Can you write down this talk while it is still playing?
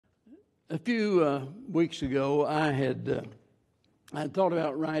A few weeks ago, I had thought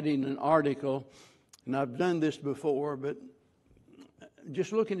about writing an article, and I've done this before, but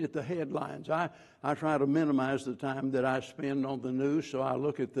just looking at the headlines. I try to minimize the time that I spend on the news, so I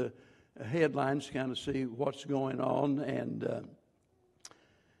look at the headlines to kind of see what's going on. And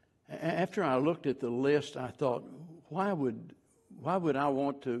after I looked at the list, I thought, why would I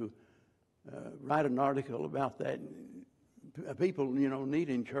want to write an article about that? People, need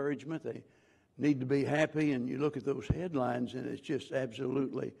encouragement. They need to be happy, and you look at those headlines, and it's just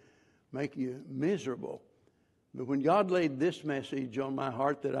absolutely make you miserable. But when God laid this message on my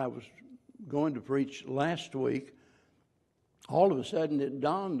heart that I was going to preach last week, all of a sudden it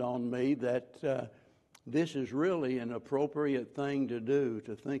dawned on me that this is really an appropriate thing to do,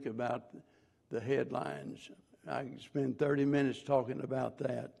 to think about the headlines. I could spend 30 minutes talking about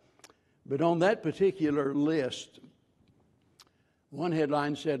that. But on that particular list, one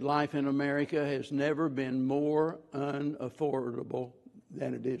headline said, "Life in America has never been more unaffordable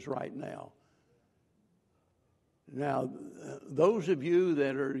than it is right now." Now, those of you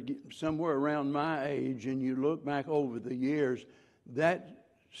that are somewhere around my age and you look back over the years, that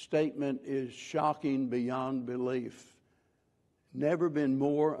statement is shocking beyond belief. Never been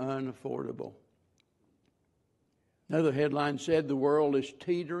more unaffordable. Another headline said the world is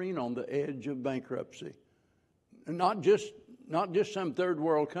teetering on the edge of bankruptcy. Not just some third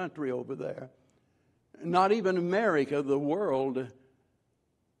world country over there. Not even America. The world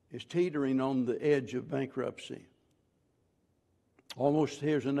is teetering on the edge of bankruptcy.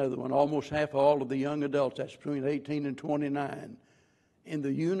 Here's another one. Almost half of all of the young adults, that's between 18 and 29, in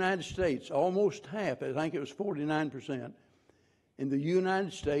the United States, almost half, I think it was 49%, in the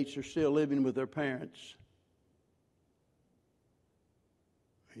United States are still living with their parents.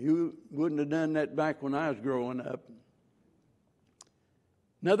 You wouldn't have done that back when I was growing up.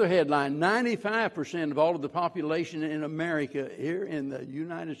 Another headline, 95% of all of the population in America, here in the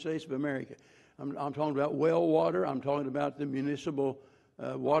United States of America, I'm talking about well water, I'm talking about the municipal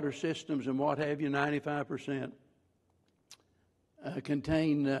water systems and what have you, 95%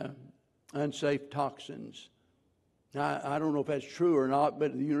 contain unsafe toxins. Now, I don't know if that's true or not,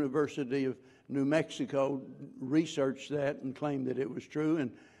 but the University of New Mexico researched that and claimed that it was true,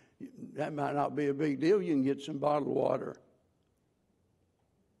 and that might not be a big deal. You can get some bottled water.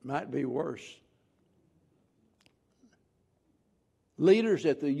 Might be worse. Leaders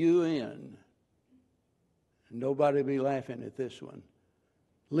at the UN, nobody will be laughing at this one.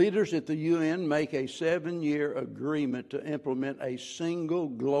 Leaders at the UN make a 7-year agreement to implement a single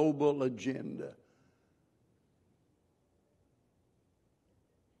global agenda.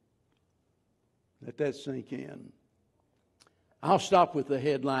 Let that sink in. I'll stop with the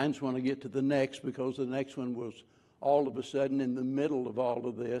headlines when I get to the next, because the next one was all of a sudden in the middle of all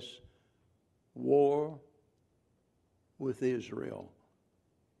of this, war with Israel.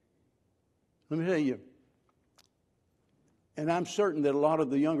 Let me tell you, and I'm certain that a lot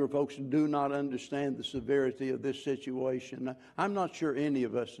of the younger folks do not understand the severity of this situation. I'm not sure any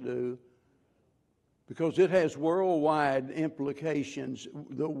of us do, because it has worldwide implications.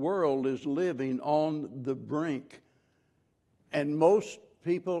 The world is living on the brink, and most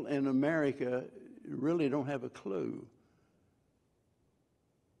people in America really don't have a clue.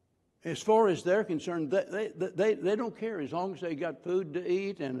 As far as they're concerned, they don't care as long as they got food to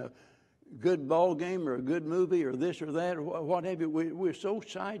eat and a good ball game or a good movie or this or that or what have you. We're so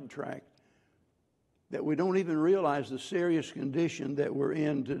sidetracked that we don't even realize the serious condition that we're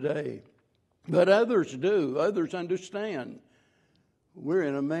in today. But others do. Others understand. We're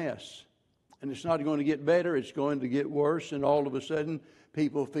in a mess. And it's not going to get better. It's going to get worse. And all of a sudden,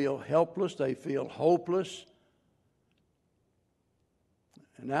 people feel helpless. They feel hopeless.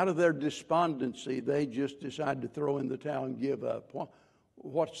 And out of their despondency, they just decide to throw in the towel and give up.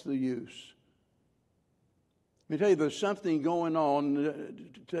 What's the use? Let me tell you, there's something going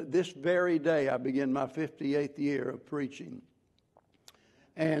on. This very day, I begin my 58th year of preaching.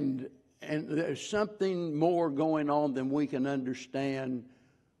 And there's something more going on than we can understand.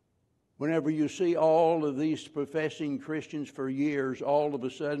 Whenever you see all of these professing Christians for years all of a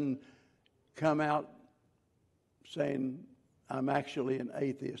sudden come out saying, "I'm actually an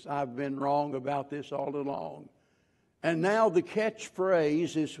atheist. I've been wrong about this all along." And now the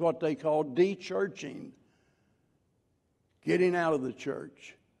catchphrase is what they call de-churching, getting out of the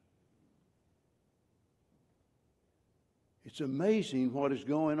church. It's amazing what is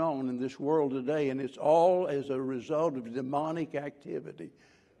going on in this world today, and it's all as a result of demonic activity.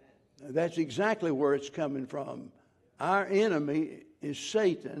 That's exactly where it's coming from. Our enemy is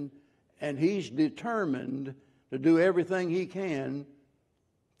Satan, and he's determined to do everything he can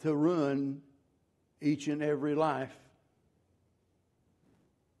to ruin each and every life,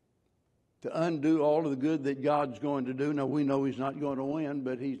 to undo all of the good that God's going to do. Now, we know He's not going to win,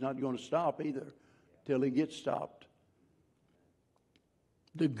 but He's not going to stop either till He gets stopped.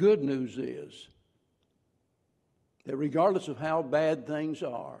 The good news is that regardless of how bad things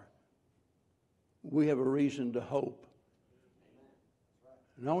are, we have a reason to hope.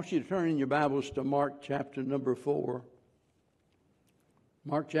 And I want you to turn in your Bibles to Mark chapter number 4.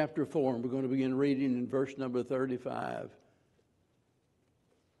 Mark chapter 4, and we're going to begin reading in verse number 35.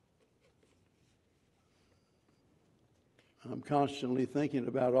 I'm constantly thinking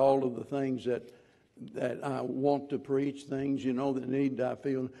about all of the things that I want to preach, things, that I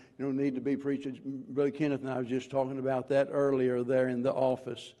feel, need to be preached. Brother Kenneth and I was just talking about that earlier there in the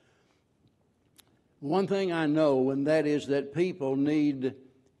office. One thing I know, and that is that people need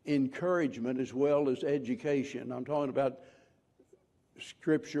encouragement as well as education. I'm talking about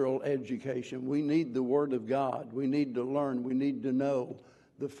scriptural education. We need the Word of God. We need to learn. We need to know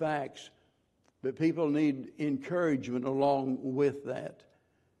the facts. But people need encouragement along with that.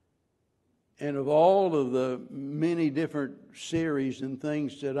 And of all of the many different series and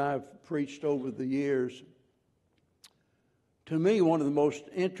things that I've preached over the years, to me, one of the most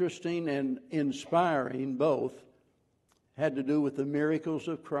interesting and inspiring both had to do with the miracles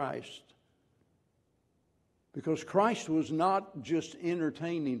of Christ. Because Christ was not just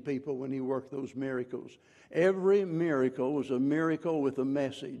entertaining people when He worked those miracles. Every miracle was a miracle with a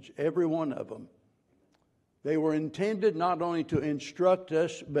message, every one of them. They were intended not only to instruct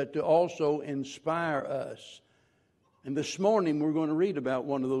us, but to also inspire us. And this morning we're going to read about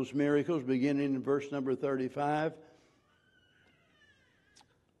one of those miracles, beginning in verse number 35.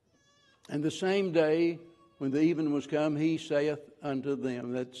 And the same day, when the even was come, He saith unto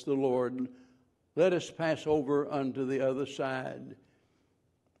them, that's the Lord, let us pass over unto the other side.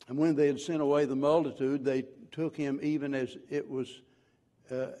 And when they had sent away the multitude, they took Him even as He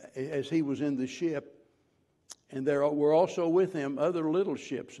was in the ship. And there were also with Him other little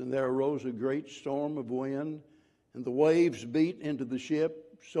ships, and there arose a great storm of wind, and the waves beat into the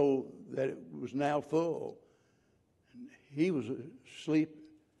ship, so that it was now full. And He was asleep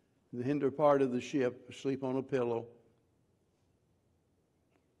in the hinder part of the ship, asleep on a pillow.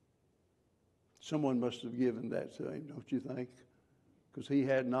 Someone must have given that to Him, don't you think? Because He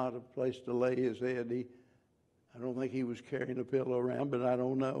had not a place to lay His head. I don't think He was carrying a pillow around, but I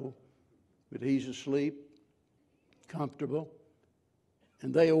don't know. But He's asleep, comfortable.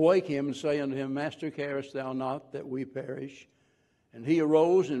 And they awake Him and say unto Him, Master, carest Thou not that we perish? And He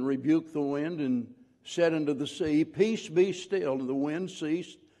arose and rebuked the wind and said unto the sea, Peace, be still. And the wind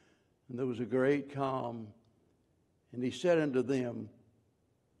ceased, and there was a great calm. And He said unto them,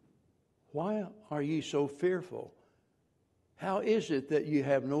 Why are ye so fearful? How is it that ye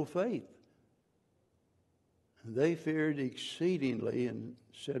have no faith? And they feared exceedingly and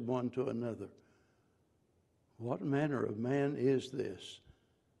said one to another, What manner of man is this,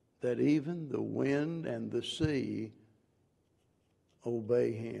 that even the wind and the sea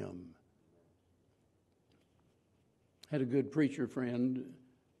obey Him? I had a good preacher friend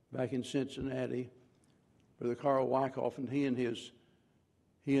back in Cincinnati, Brother Carl Wyckoff, and he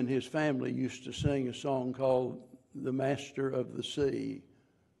and his family used to sing a song called The Master of the Sea.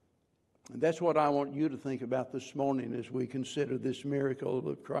 And that's what I want you to think about this morning as we consider this miracle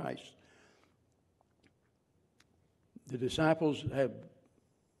of Christ. The disciples have,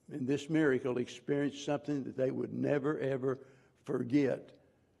 in this miracle, experienced something that they would never, ever forget.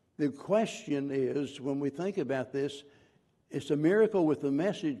 The question is, when we think about this, it's a miracle with a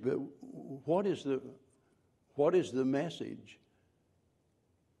message, but what is the message?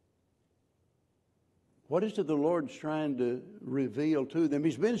 What is it the Lord's trying to reveal to them?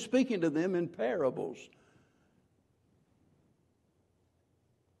 He's been speaking to them in parables.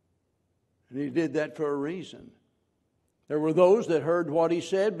 And He did that for a reason. There were those that heard what He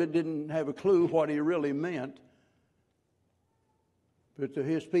said but didn't have a clue what He really meant. But to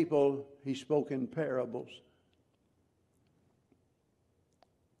His people, He spoke in parables.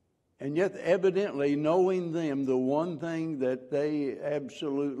 And yet, evidently, knowing them, the one thing that they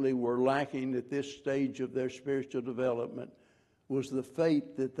absolutely were lacking at this stage of their spiritual development was the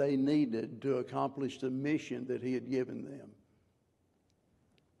faith that they needed to accomplish the mission that He had given them.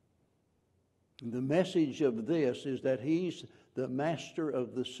 And the message of this is that He's the master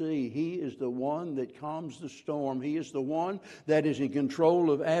of the sea. He is the one that calms the storm. He is the one that is in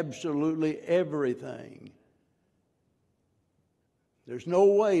control of absolutely everything. There's no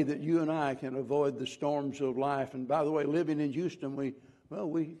way that you and I can avoid the storms of life. And by the way, living in Houston, we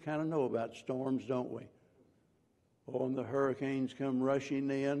kind of know about storms, don't we? Oh, and the hurricanes come rushing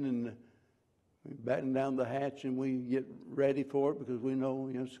in, and we batten down the hatch and we get ready for it because we know,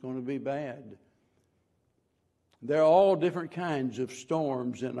 it's going to be bad. There are all different kinds of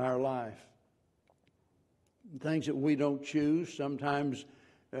storms in our life. Things that we don't choose. Sometimes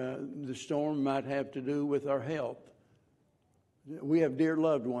the storm might have to do with our health. We have dear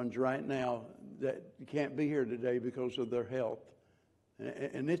loved ones right now that can't be here today because of their health.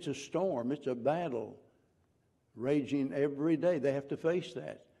 And it's a storm. It's a battle raging every day. They have to face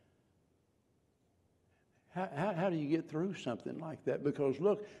that. How do you get through something like that? Because,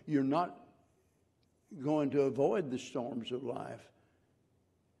 look, you're not going to avoid the storms of life.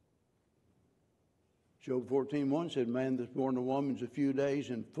 Job 14:1 said, man that's born of woman's a few days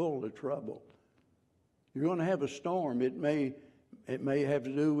and full of trouble. You're going to have a storm. It may have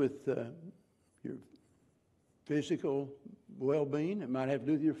to do with your physical well-being. It might have to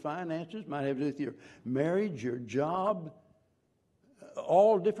do with your finances. It might have to do with your marriage, your job,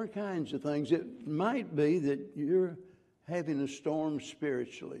 all different kinds of things. It might be that you're having a storm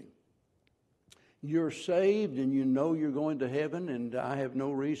spiritually. You're saved and you know you're going to heaven, and I have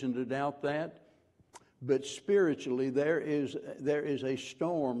no reason to doubt that. But spiritually, there is a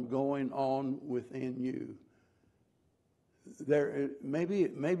storm going on within you. Maybe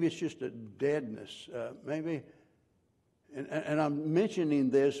it's just a deadness. And I'm mentioning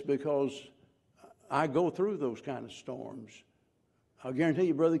this because I go through those kind of storms. I'll guarantee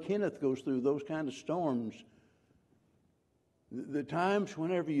you, Brother Kenneth goes through those kind of storms. The times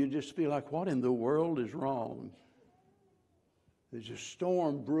whenever you just feel like, what in the world is wrong? There's a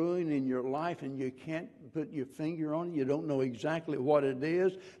storm brewing in your life and you can't put your finger on it. You don't know exactly what it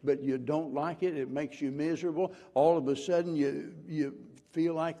is, but you don't like it. It makes you miserable. All of a sudden you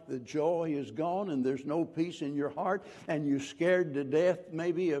feel like the joy is gone and there's no peace in your heart, and you're scared to death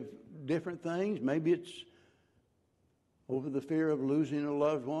maybe of different things. Maybe it's over the fear of losing a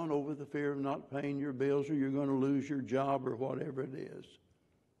loved one, over the fear of not paying your bills, or you're going to lose your job, or whatever it is.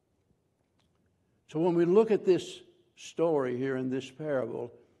 So when we look at this story here in this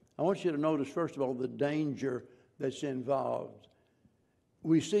parable, I want you to notice, first of all, the danger that's involved.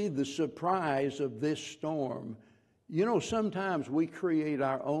 We see the surprise of this storm. Sometimes we create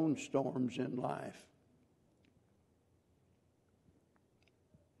our own storms in life.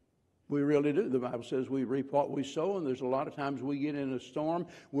 We really do. The Bible says we reap what we sow, and there's a lot of times we get in a storm.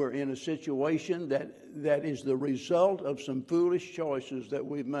 We're in a situation that is the result of some foolish choices that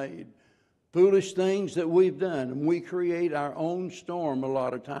we've made, foolish things that we've done, and we create our own storm a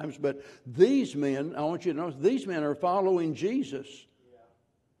lot of times. But these men, I want you to notice, these men are following Jesus. Yeah.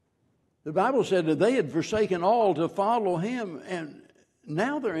 The Bible said that they had forsaken all to follow him, and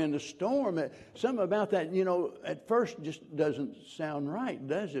now they're in a storm. Something about that, at first just doesn't sound right,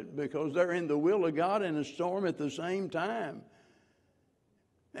 does it? Because they're in the will of God and a storm at the same time.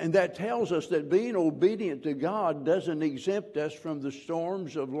 And that tells us that being obedient to God doesn't exempt us from the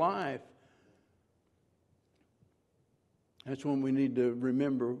storms of life. That's when we need to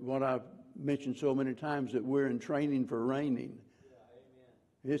remember what I've mentioned so many times, that we're in training for reigning.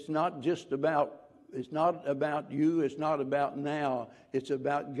 Yeah, it's not about you. It's not about now. It's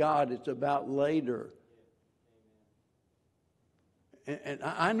about God. It's about later. And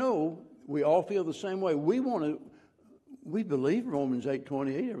I know we all feel the same way. We believe Romans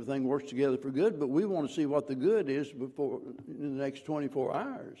 8:28, everything works together for good, but we want to see what the good is before in the next 24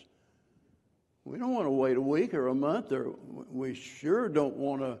 hours. We don't want to wait a week or a month, or we sure don't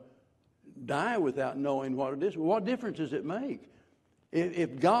want to die without knowing what it is. What difference does it make?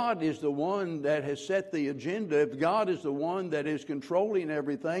 If God is the one that has set the agenda, if God is the one that is controlling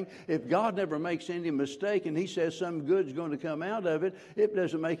everything, if God never makes any mistake and he says some good's going to come out of it, it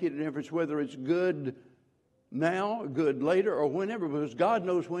doesn't make any difference whether it's good now, good later, or whenever, because God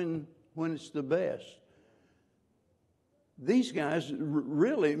knows when it's the best. These guys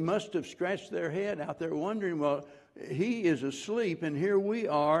really must have scratched their head out there wondering, well, he is asleep and here we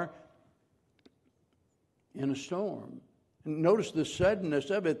are in a storm. Notice the suddenness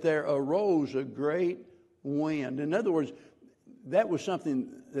of it. There arose a great wind. In other words, that was something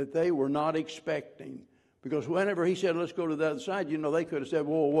that they were not expecting. Because whenever he said, let's go to the other side, they could have said,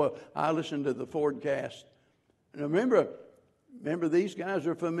 well, I listened to the forecast. Now remember, these guys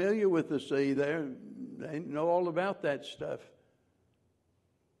are familiar with the sea. They know all about that stuff.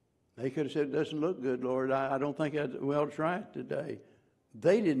 They could have said, it doesn't look good, Lord. I don't think we'll try it today.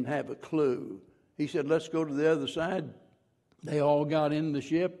 They didn't have a clue. He said, let's go to the other side. They all got in the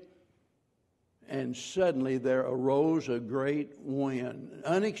ship, and suddenly there arose a great wind.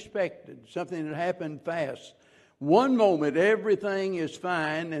 Unexpected, something that happened fast. One moment, everything is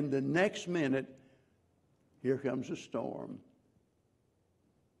fine, and the next minute, here comes a storm.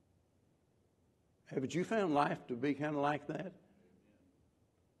 Haven't you found life to be kind of like that?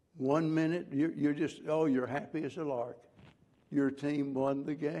 1 minute, you're just, you're happy as a lark. Your team won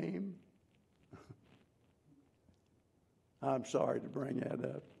the game. I'm sorry to bring that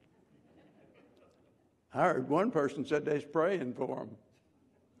up. I heard one person said they was praying for him.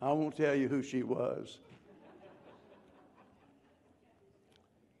 I won't tell you who she was.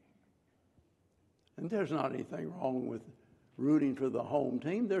 And there's not anything wrong with rooting for the home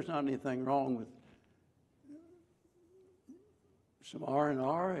team. There's not anything wrong with some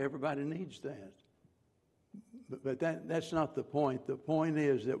R&R. Everybody needs that. But that's not the point. The point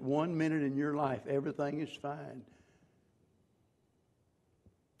is that 1 minute in your life, everything is fine.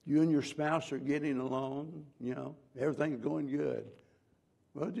 You and your spouse are getting along, everything's going good.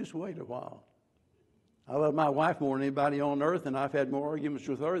 Well, just wait a while. I love my wife more than anybody on earth, and I've had more arguments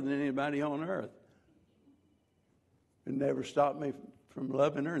with her than anybody on earth. It never stopped me from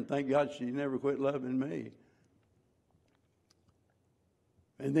loving her, and thank God she never quit loving me.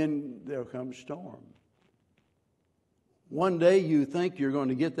 And then there'll come a storm. One day you think you're going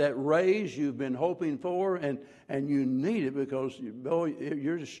to get that raise you've been hoping for, and you need it because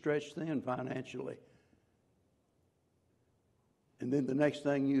you're just stretched thin financially. And then the next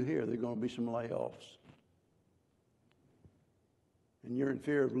thing you hear, there are going to be some layoffs. And you're in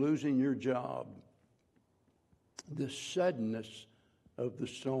fear of losing your job. The suddenness of the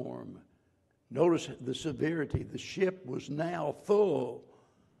storm. Notice the severity. The ship was now full.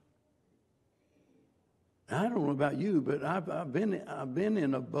 I don't know about you, but I've been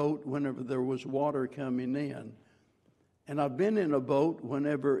in a boat whenever there was water coming in. And I've been in a boat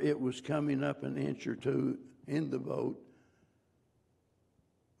whenever it was coming up an inch or two in the boat.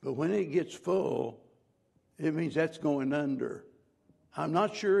 But when it gets full, it means that's going under. I'm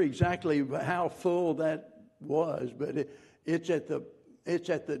not sure exactly how full that was, but it's at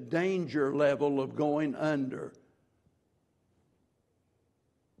the danger level of going under.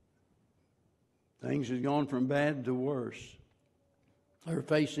 Things have gone from bad to worse. They're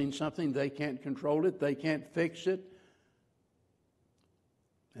facing something, they can't control it, they can't fix it.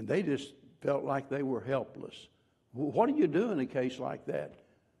 And they just felt like they were helpless. What do you do in a case like that?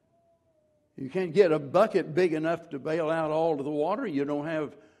 You can't get a bucket big enough to bail out all of the water. You don't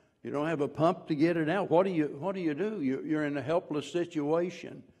have a pump to get it out. What do you do? You're in a helpless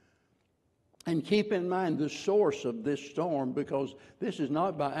situation. And keep in mind the source of this storm, because this is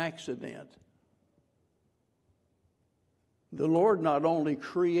not by accident. The Lord not only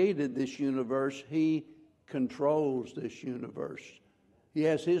created this universe, He controls this universe. He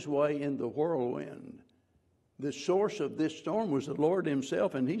has His way in the whirlwind. The source of this storm was the Lord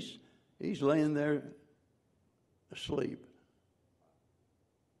Himself, and He's laying there asleep.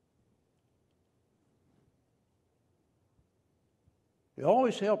 It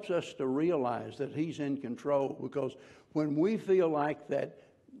always helps us to realize that He's in control, because when we feel like that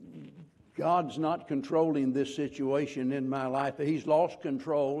God's not controlling this situation in my life, that He's lost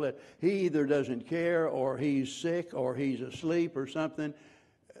control, that He either doesn't care or He's sick or He's asleep or something,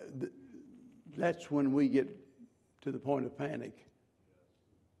 that's when we get to the point of panic.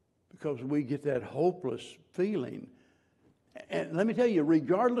 Because we get that hopeless feeling. And let me tell you,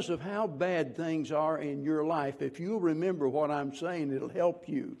 regardless of how bad things are in your life, if you remember what I'm saying, it'll help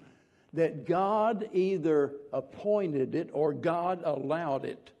you. That God either appointed it or God allowed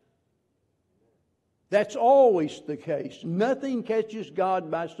it. That's always the case. Nothing catches God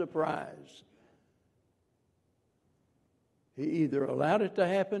by surprise. He either allowed it to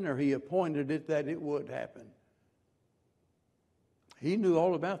happen or He appointed it that it would happen. He knew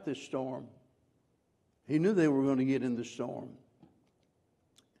all about this storm. He knew they were going to get in the storm.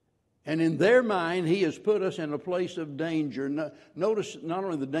 And in their mind, He has put us in a place of danger. Notice not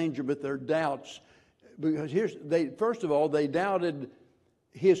only the danger, but their doubts. Because first of all, they doubted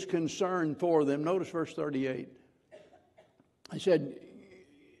His concern for them. Notice verse 38. He said,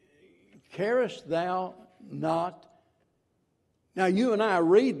 "Carest thou not?" Now, you and I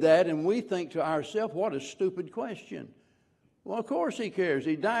read that and we think to ourselves, what a stupid question. Well, of course He cares.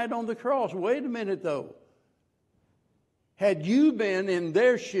 He died on the cross. Wait a minute, though. Had you been in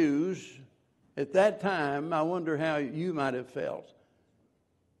their shoes at that time, I wonder how you might have felt.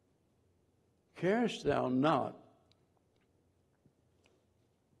 Carest thou not?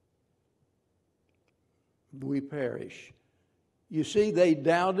 We perish. You see, they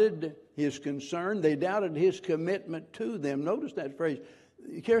doubted His concern. They doubted His commitment to them. Notice that phrase.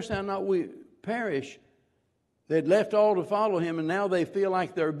 Carest thou not? We perish. They'd left all to follow Him, and now they feel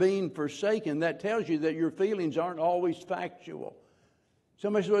like they're being forsaken. That tells you that your feelings aren't always factual.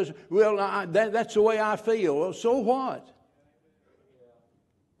 Somebody says, well, that's the way I feel. Well, so what?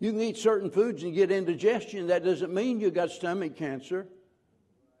 You can eat certain foods and get indigestion. That doesn't mean you got stomach cancer.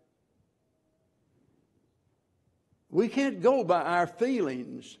 We can't go by our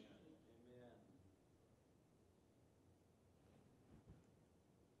feelings.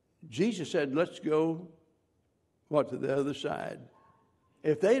 Jesus said, let's go, to the other side.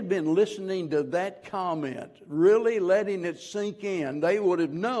 If they had been listening to that comment, really letting it sink in, they would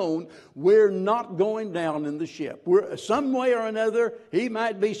have known we're not going down in the ship. We're some way or another, he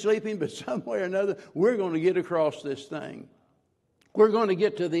might be sleeping, but some way or another, we're going to get across this thing. We're going to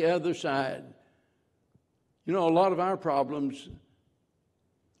get to the other side. You know, a lot of our problems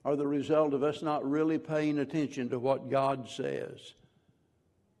are the result of us not really paying attention to what God says.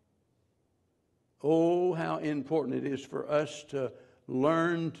 Oh, how important it is for us to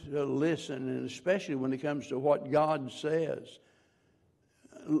learn to listen, and especially when it comes to what God says.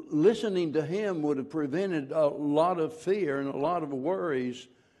 Listening to Him would have prevented a lot of fear and a lot of worries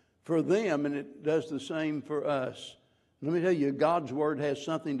for them, and it does the same for us. Let me tell you, God's Word has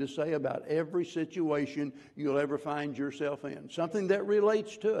something to say about every situation you'll ever find yourself in. Something that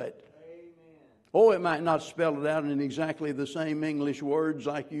relates to it. Amen. Oh, it might not spell it out in exactly the same English words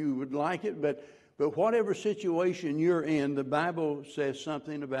like you would like it, but whatever situation you're in, the Bible says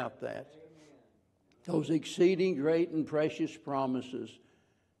something about that. Amen. Those exceeding great and precious promises.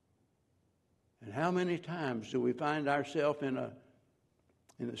 And how many times do we find ourselves in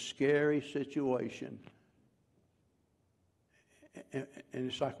a scary situation? And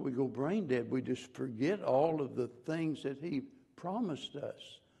it's like we go brain dead. We just forget all of the things that He promised us.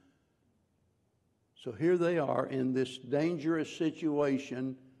 So here they are in this dangerous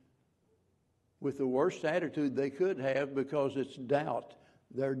situation with the worst attitude they could have, because it's doubt.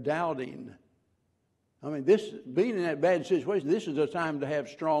 They're doubting. I mean, being in that bad situation, this is a time to have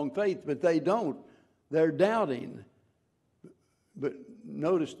strong faith, but they don't. They're doubting. But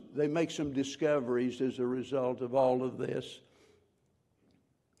notice they make some discoveries as a result of all of this.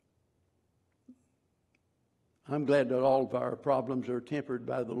 I'm glad that all of our problems are tempered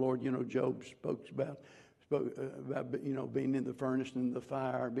by the Lord. You know, Job spoke about being in the furnace and the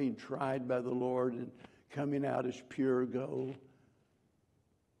fire, being tried by the Lord and coming out as pure gold.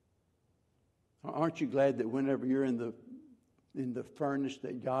 Aren't you glad that whenever you're in the furnace,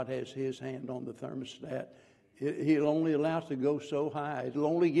 that God has His hand on the thermostat? He'll only allow it to go so high. It'll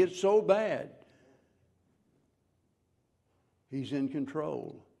only get so bad. He's in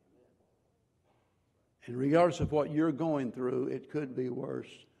control. And regardless of what you're going through, it could be worse.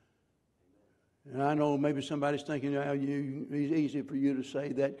 And I know maybe somebody's thinking, it's easy for you to say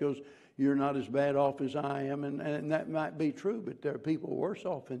that because you're not as bad off as I am. And that might be true, but there are people worse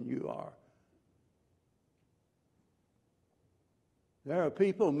off than you are. There are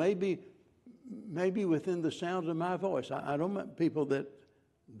people maybe within the sound of my voice. I don't mean people that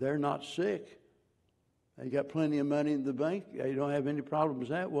they're not sick. They got plenty of money in the bank. They don't have any problems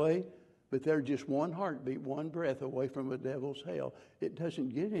that way. But they're just one heartbeat, one breath away from a devil's hell. It doesn't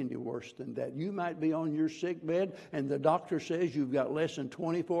get any worse than that. You might be on your sick bed and the doctor says you've got less than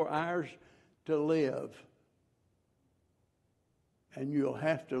 24 hours to live. And you'll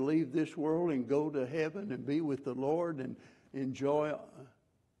have to leave this world and go to heaven and be with the Lord and enjoy.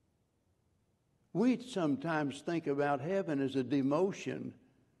 We sometimes think about heaven as a demotion.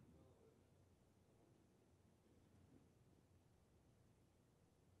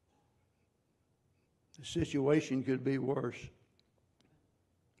 The situation could be worse.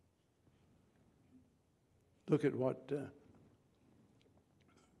 Look at what the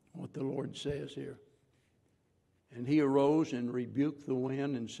Lord says here. And he arose and rebuked the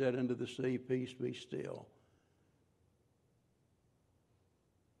wind and said unto the sea, Peace, be still.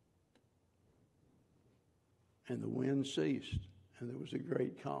 And the wind ceased, and there was a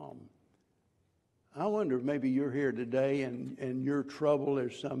great calm. I wonder if maybe you're here today and your trouble,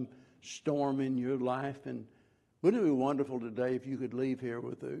 there's some storm in your life, and wouldn't it be wonderful today if you could leave here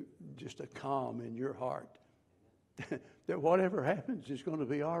with just a calm in your heart that whatever happens is going to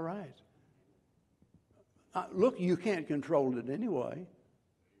be all right. Look, you can't control it anyway.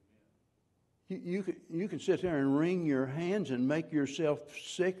 You can sit there and wring your hands and make yourself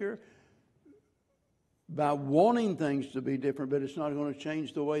sicker by wanting things to be different, but it's not going to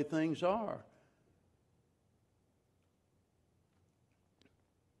change the way things are.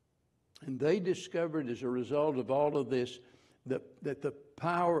 And they discovered as a result of all of this that the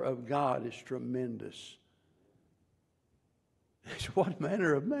power of God is tremendous. What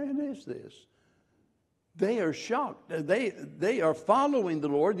manner of man is this? They are shocked. They are following the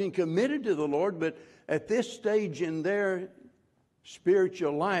Lord and committed to the Lord, but at this stage in their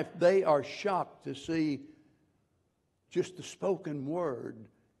spiritual life, they are shocked to see just the spoken word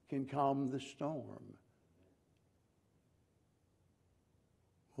can calm the storm.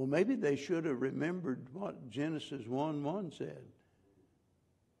 Well, maybe they should have remembered what Genesis 1:1 said.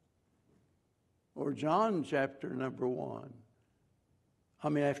 Or John chapter number 1. I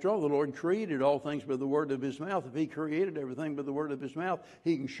mean, after all, the Lord created all things by the word of his mouth. If he created everything by the word of his mouth,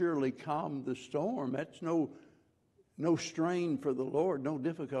 he can surely calm the storm. That's no strain for the Lord, no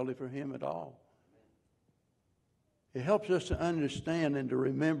difficulty for him at all. It helps us to understand and to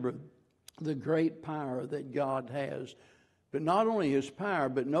remember the great power that God has. But not only his power,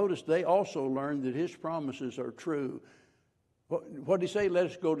 but notice they also learned that his promises are true. What did he say? Let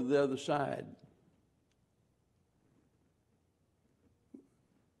us go to the other side.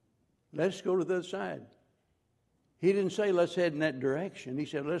 Let's go to the other side. He didn't say let's head in that direction. He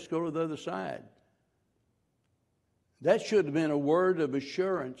said let's go to the other side. That should have been a word of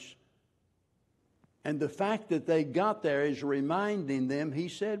assurance. And the fact that they got there is reminding them, he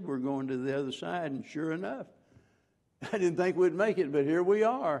said we're going to the other side, and sure enough, I didn't think we'd make it, but here we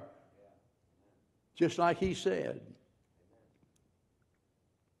are. Just like he said.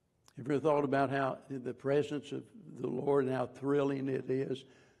 Have you ever thought about how the presence of the Lord and how thrilling it is?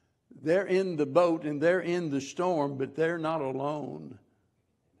 They're in the boat and they're in the storm, but they're not alone.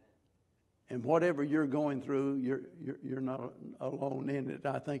 And whatever you're going through, you're not alone in it.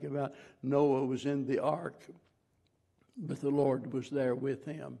 I think about Noah was in the ark, but the Lord was there with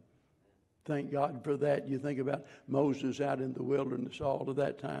him. Thank God for that. You think about Moses out in the wilderness all of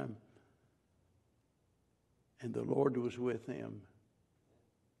that time. And the Lord was with him.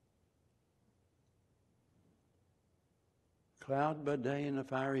 Cloud by day and a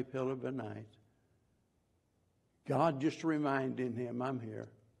fiery pillar by night. God just reminding him, I'm here.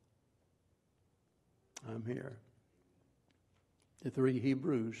 I'm here. The 3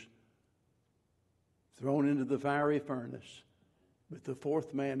 Hebrews thrown into the fiery furnace, but the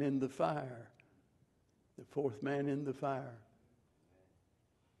 4th man in the fire,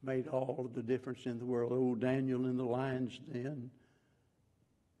 made all of the difference in the world. Oh, Daniel in the lion's den.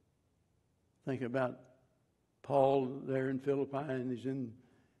 Think about Paul there in Philippi, and he's in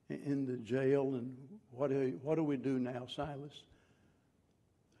the jail. And what do we do now, Silas?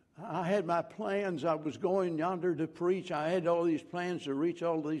 I had my plans. I was going yonder to preach. I had all these plans to reach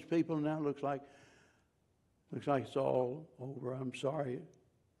all of these people. Now it looks like it's all over. I'm sorry.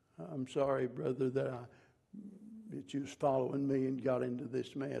 I'm sorry, brother, that you was following me and got into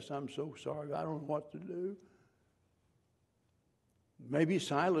this mess. I'm so sorry. I don't know what to do. Maybe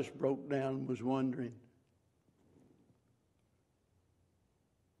Silas broke down and was wondering.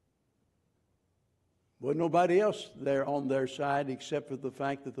 Wasn't nobody else there on their side except for the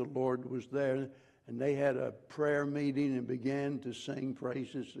fact that the Lord was there. And they had a prayer meeting and began to sing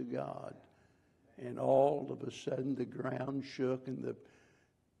praises to God. And all of a sudden the ground shook and the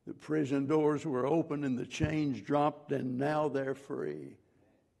prison doors were open and the chains dropped, and now they're free.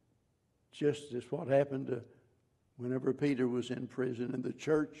 Just as what happened to whenever Peter was in prison and the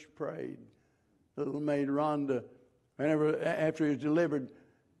church prayed. Little maid Rhonda, after he was delivered,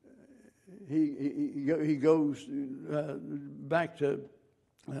 he goes back to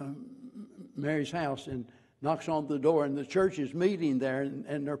Mary's house and knocks on the door, and the church is meeting there,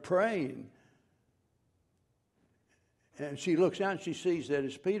 and they're praying. And she looks out and she sees that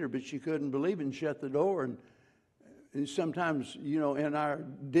it's Peter, but she couldn't believe it and shut the door. And sometimes, in our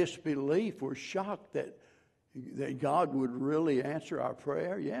disbelief, we're shocked that God would really answer our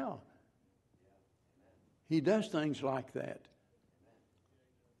prayer. Yeah. He does things like that.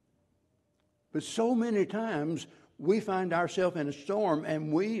 But so many times we find ourselves in a storm,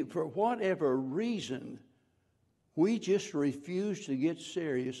 and we, for whatever reason, we just refuse to get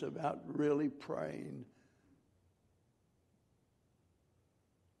serious about really praying.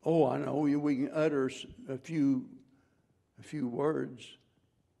 Oh, I know we can utter a few words.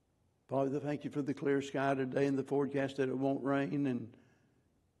 Father, thank you for the clear sky today and the forecast that it won't rain, and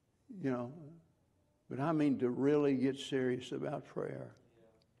but I mean to really get serious about prayer.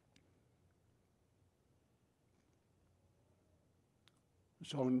 I was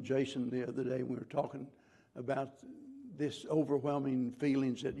talking to Jason the other day. We were talking about this overwhelming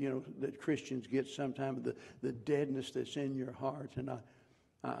feelings that that Christians get sometimes, the deadness that's in your heart. And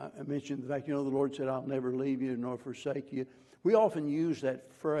I mentioned the fact, the Lord said, I'll never leave you nor forsake you. We often use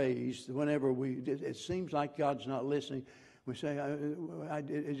that phrase whenever it seems like God's not listening. We say,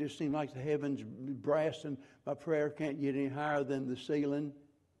 it just seems like the heavens brass and my prayer can't get any higher than the ceiling.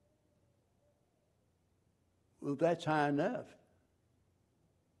 Well, that's high enough.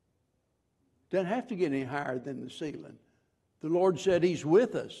 Doesn't have to get any higher than the ceiling. The Lord said He's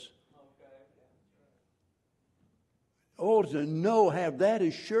with us. Oh, to know, have that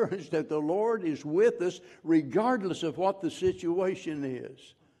assurance that the Lord is with us regardless of what the situation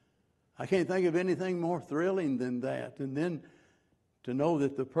is. I can't think of anything more thrilling than that. And then to know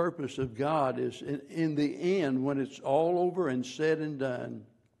that the purpose of God is in the end, when it's all over and said and done,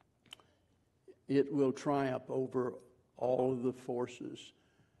 it will triumph over all of the forces.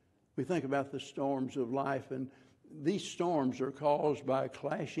 We think about the storms of life, and these storms are caused by a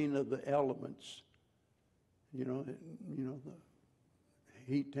clashing of the elements. You know, the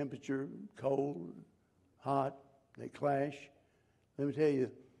heat, temperature, cold, hot, they clash. Let me tell you,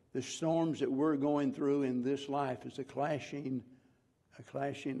 the storms that we're going through in this life is a clashing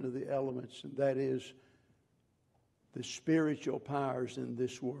of the elements, and that is the spiritual powers in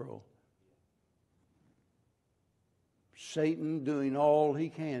this world. Satan doing all he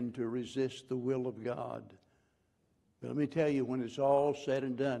can to resist the will of God. But let me tell you, when it's all said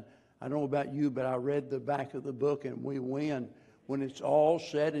and done, I don't know about you, but I read the back of the book and we win. When it's all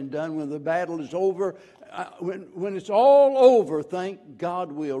said and done, when the battle is over, when it's all over, thank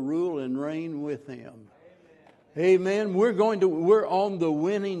God we'll rule and reign with Him. Amen. We're on the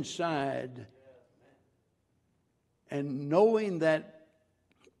winning side. And knowing that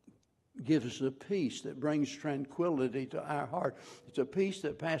gives us a peace that brings tranquility to our heart. It's a peace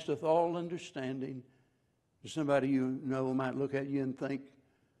that passeth all understanding. Somebody you know might look at you and think,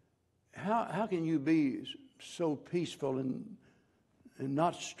 how can you be so peaceful and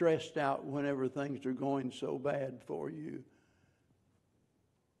not stressed out whenever things are going so bad for you?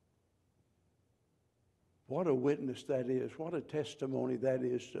 What a witness that is. What a testimony that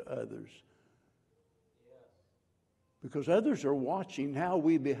is to others. Because others are watching how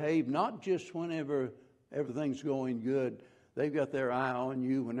we behave, not just whenever everything's going good. They've got their eye on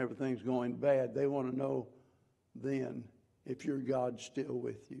you when everything's going bad. They want to know then if your God's still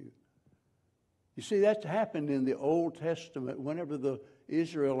with you. You see, that's happened in the Old Testament whenever the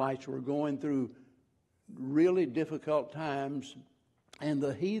Israelites were going through really difficult times, and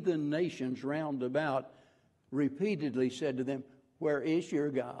the heathen nations round about repeatedly said to them, "Where is your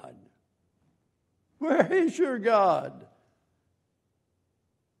God? Where is your God?"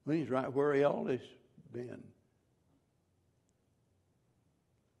 Well, He's right where He always been.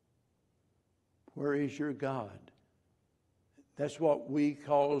 Where is your God? That's what we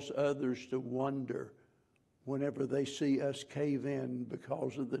cause others to wonder whenever they see us cave in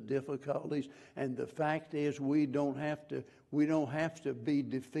because of the difficulties. And the fact is, we don't have to be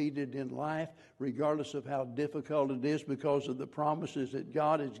defeated in life, regardless of how difficult it is, because of the promises that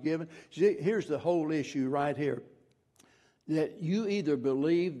God has given. See, here's the whole issue right here. That you either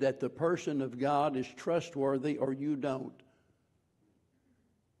believe that the person of God is trustworthy or you don't.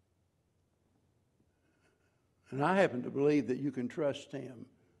 And I happen to believe that you can trust Him.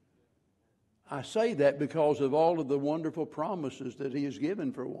 I say that because of all of the wonderful promises that He has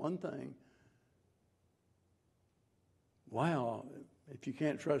given, for one thing. Wow, if you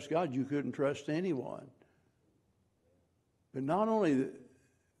can't trust God, you couldn't trust anyone. But not only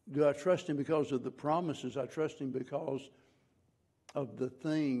do I trust Him because of the promises, I trust Him because of the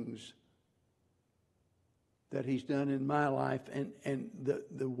things that He's done in my life and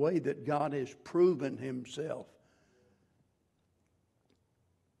the way that God has proven Himself.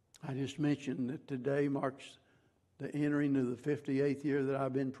 I just mentioned that today marks the entering of the 58th year that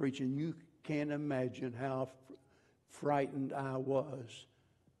I've been preaching. You can't imagine how frightened I was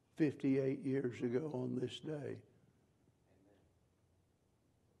 58 years ago on this day.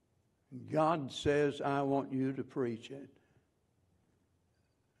 God says, "I want you to preach it."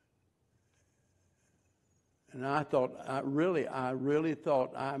 And I really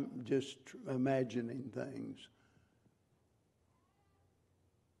thought I'm just imagining things.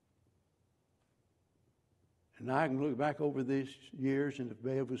 And I can look back over these years, and if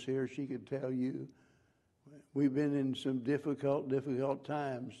Bev was here, she could tell you, we've been in some difficult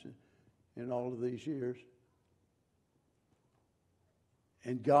times in all of these years.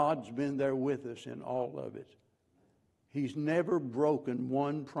 And God's been there with us in all of it. He's never broken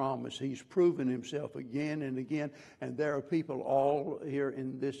one promise. He's proven Himself again and again. And there are people all here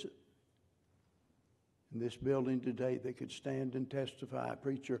in this building today that could stand and testify.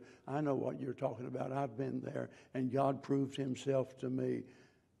 "Preacher, I know what you're talking about. I've been there, and God proved Himself to me."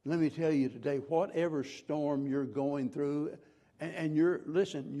 Let me tell you today, whatever storm you're going through, and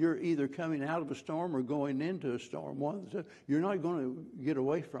you're either coming out of a storm or going into a storm. You're not going to get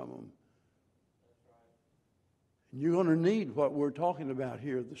away from them. You're going to need what we're talking about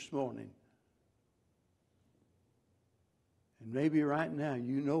here this morning. And maybe right now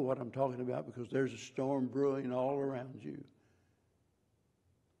you know what I'm talking about because there's a storm brewing all around you.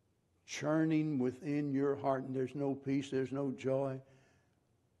 churning within your heart and there's no peace, there's no joy,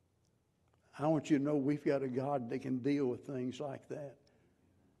 I want you to know we've got a God that can deal with things like that.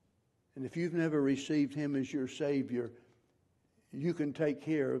 And if you've never received Him as your Savior, you can take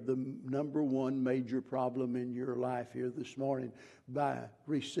care of the number one major problem in your life here this morning by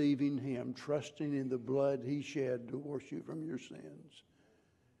receiving Him, trusting in the blood He shed to wash you from your sins.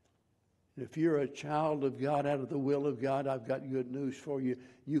 If you're a child of God, out of the will of God, I've got good news for you.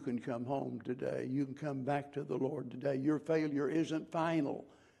 You can come home today. You can come back to the Lord today. Your failure isn't final.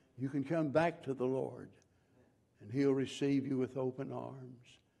 You can come back to the Lord, and He'll receive you with open arms.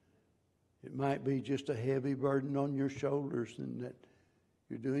 It might be just a heavy burden on your shoulders and that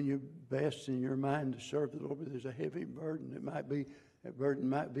you're doing your best in your mind to serve the Lord, but there's a heavy burden. That burden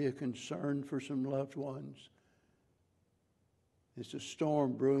might be a concern for some loved ones. It's a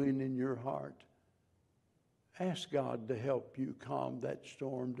storm brewing in your heart. Ask God to help you calm that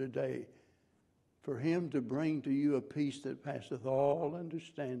storm today, for Him to bring to you a peace that passeth all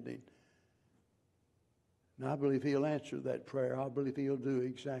understanding. And I believe He'll answer that prayer. I believe He'll do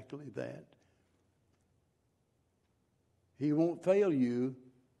exactly that. He won't fail you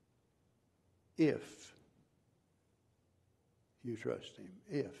if you trust Him.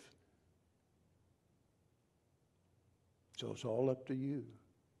 If. So it's all up to you.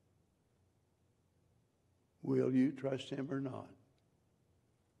 Will you trust Him or not?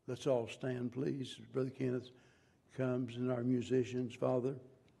 Let's all stand, please. Brother Kenneth comes and our musicians. Father,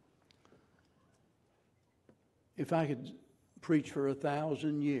 if I could preach for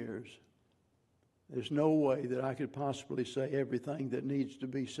 1,000 years, there's no way that I could possibly say everything that needs to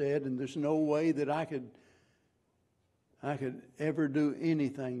be said, and there's no way that I could ever do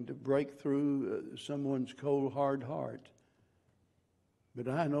anything to break through someone's cold, hard heart. But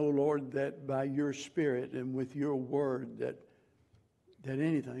I know, Lord, that by your Spirit and with your word that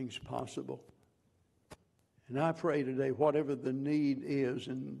anything's possible. And I pray today, whatever the need is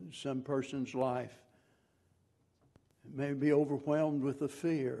in some person's life, it may be overwhelmed with the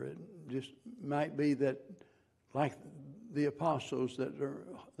fear. It just might be that, like the apostles, that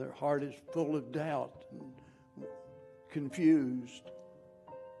their heart is full of doubt and confused.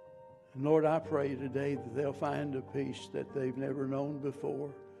 And Lord, I pray today that they'll find a peace that they've never known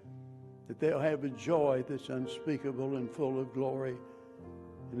before, that they'll have a joy that's unspeakable and full of glory.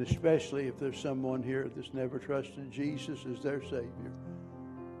 And especially if there's someone here that's never trusted Jesus as their Savior,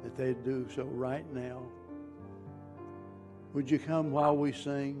 that they'd do so right now. Would you come while we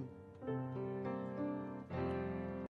sing?